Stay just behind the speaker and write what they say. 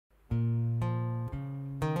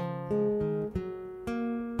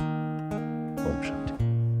Om Shanti.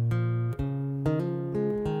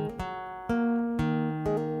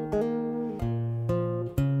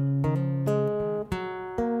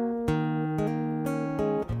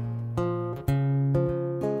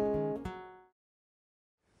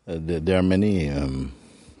 There are many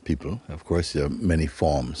people, of course, there are many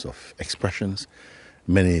forms of expressions,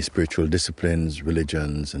 many spiritual disciplines,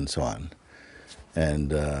 religions, and so on.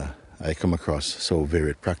 And I come across so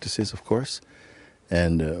varied practices, of course.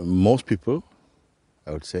 And most people,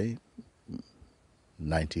 I would say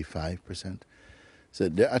 95%, so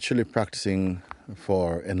they're actually practicing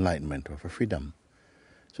for enlightenment or for freedom.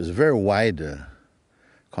 So it's a very wide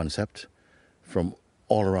concept from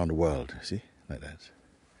all around the world, see, like that.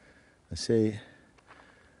 I say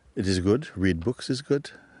it is good, read books is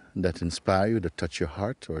good, that inspire you, that touch your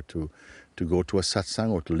heart, or to go to a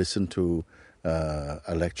satsang, or to listen to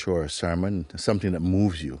a lecture or a sermon, something that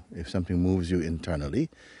moves you. If something moves you internally,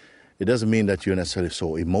 it doesn't mean that you're necessarily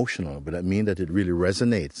so emotional, but that means that it really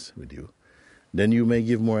resonates with you. Then you may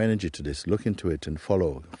give more energy to this, look into it and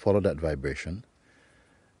follow that vibration.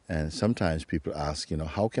 And sometimes people ask,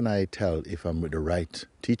 how can I tell if I'm with the right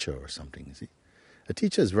teacher or something, you see? A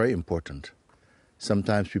teacher is very important.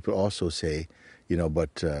 Sometimes people also say,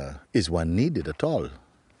 but is one needed at all?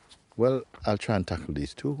 Well, I'll try and tackle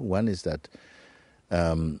these two. One is that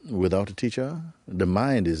without a teacher, the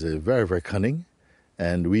mind is very, very cunning,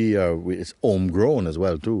 and it's homegrown as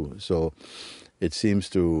well too. So it seems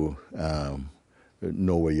to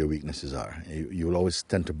know where your weaknesses are. You will always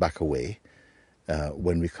tend to back away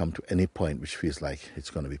when we come to any point which feels like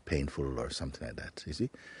it's going to be painful or something like that, you see?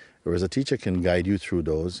 Whereas a teacher can guide you through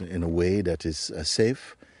those in a way that is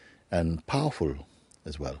safe and powerful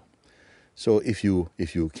as well. So if you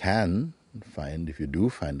do find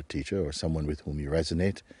a teacher or someone with whom you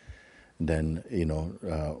resonate, then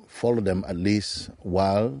follow them at least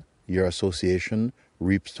while your association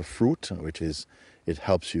reaps the fruit, which is it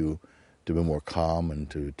helps you to be more calm and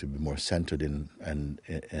to be more centered in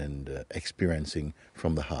and experiencing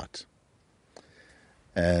from the heart.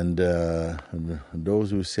 And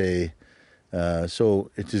those who say,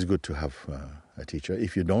 so it is good to have a teacher.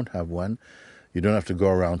 If you don't have one, you don't have to go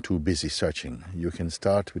around too busy searching. You can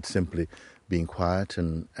start with simply being quiet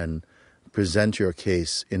and present your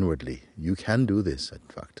case inwardly. You can do this, in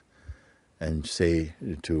fact, and say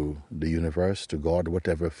to the universe, to God,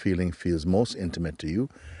 whatever feeling feels most intimate to you,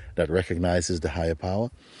 that recognizes the higher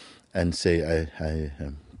power, and say,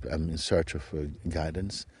 I'm in search of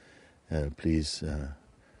guidance. Please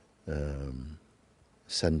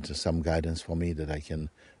send some guidance for me that I can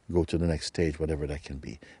go to the next stage, whatever that can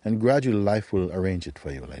be. And gradually life will arrange it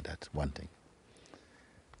for you like that, one thing.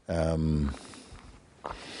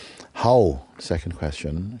 How, second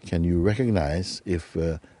question, can you recognize if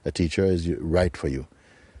a teacher is right for you?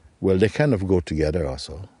 Well, they kind of go together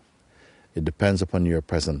also. It depends upon your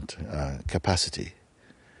present capacity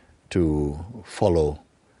to follow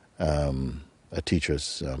a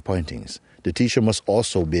teacher's pointings. The teacher must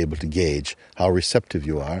also be able to gauge how receptive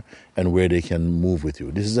you are and where they can move with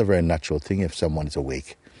you. This is a very natural thing if someone is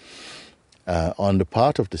awake. On the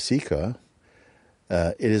part of the seeker,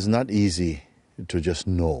 it is not easy to just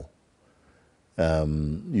know.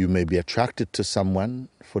 You may be attracted to someone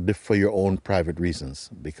for your own private reasons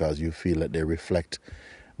because you feel that they reflect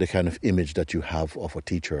the kind of image that you have of a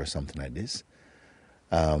teacher or something like this.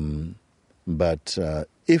 But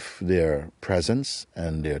if their presence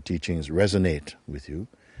and their teachings resonate with you,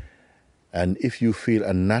 and if you feel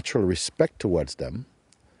a natural respect towards them,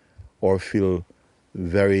 or feel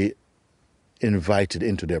very invited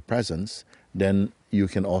into their presence, then you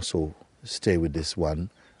can also stay with this one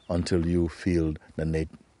until you feel that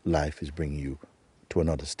life is bringing you to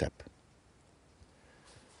another step.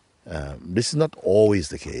 This is not always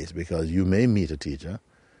the case, because you may meet a teacher,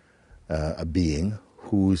 a being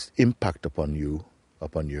whose impact upon you,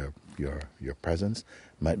 upon your presence,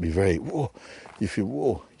 might be very, whoa, you feel,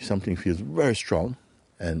 whoa, something feels very strong,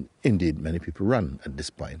 and indeed many people run at this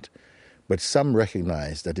point. But some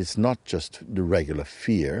recognize that it's not just the regular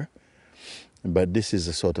fear, but this is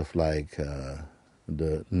a sort of like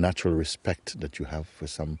the natural respect that you have for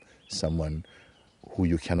someone who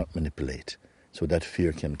you cannot manipulate. So that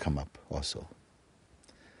fear can come up also.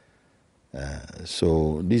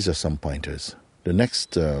 So these are some pointers. The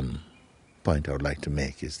next point I would like to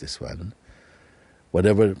make is this one.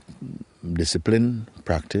 Whatever discipline,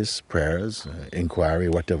 practice, prayers, inquiry,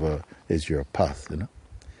 whatever is your path,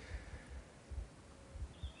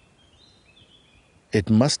 it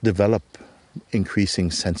must develop increasing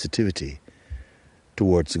sensitivity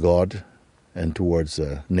towards God and towards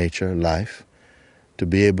nature, life, to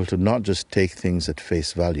be able to not just take things at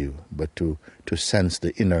face value, but to sense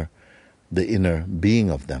the inner being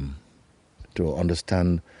of them, to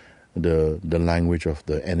understand the language of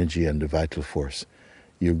the energy and the vital force.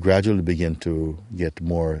 You gradually begin to get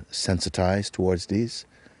more sensitized towards these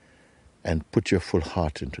and put your full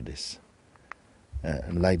heart into this.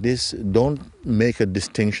 Like this, don't make a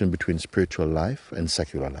distinction between spiritual life and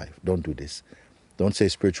secular life. Don't do this. Don't say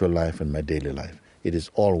spiritual life and my daily life. It is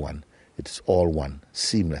all one. It is all one,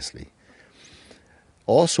 seamlessly.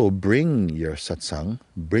 Also bring your satsang,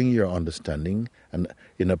 bring your understanding, and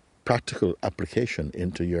in a practical application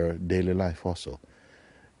into your daily life also.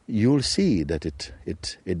 You'll see that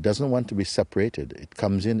it doesn't want to be separated. It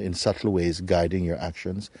comes in subtle ways, guiding your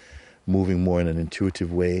actions, moving more in an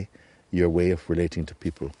intuitive way, your way of relating to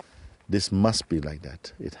people. This must be like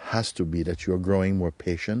that. It has to be that you're growing more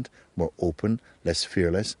patient, more open, less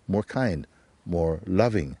fearless, more kind, more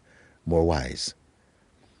loving, more wise.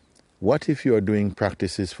 What if you are doing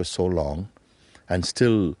practices for so long and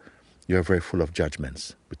still you're very full of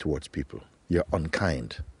judgments towards people? You're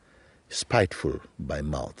unkind, spiteful by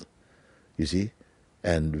mouth, you see,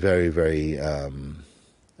 and very, very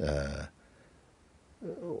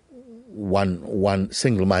one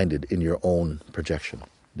single-minded in your own projection.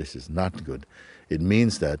 This is not good. It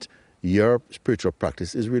means that your spiritual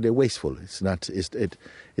practice is really wasteful. It's not.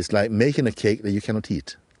 It's like making a cake that you cannot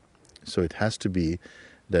eat. So it has to be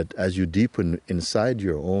that as you deepen inside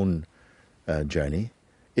your own journey,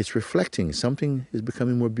 it's reflecting. Something is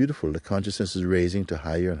becoming more beautiful. The consciousness is raising to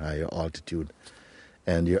higher and higher altitude.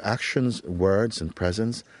 And your actions, words, and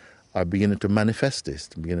presence are beginning to manifest this,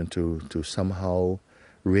 beginning to somehow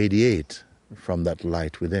radiate from that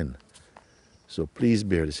light within. So please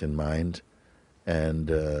bear this in mind. And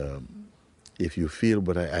if you feel,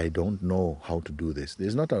 but I don't know how to do this,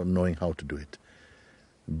 there's not a knowing how to do it.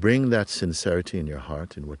 Bring that sincerity in your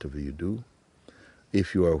heart in whatever you do.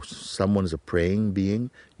 If you are someone is a praying being,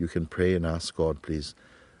 you can pray and ask God, please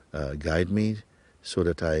guide me so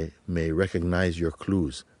that I may recognize your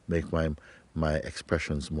clues, make my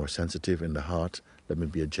expressions more sensitive in the heart. Let me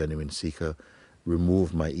be a genuine seeker.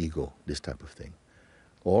 Remove my ego, this type of thing.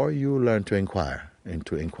 Or you learn to inquire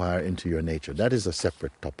into your nature. That is a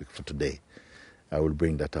separate topic for today. I will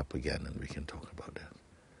bring that up again and we can talk about that.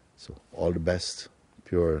 So all the best,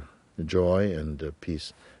 pure joy and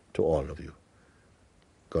peace to all of you.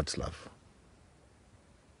 God's love.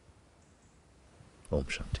 Om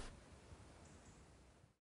Shanti.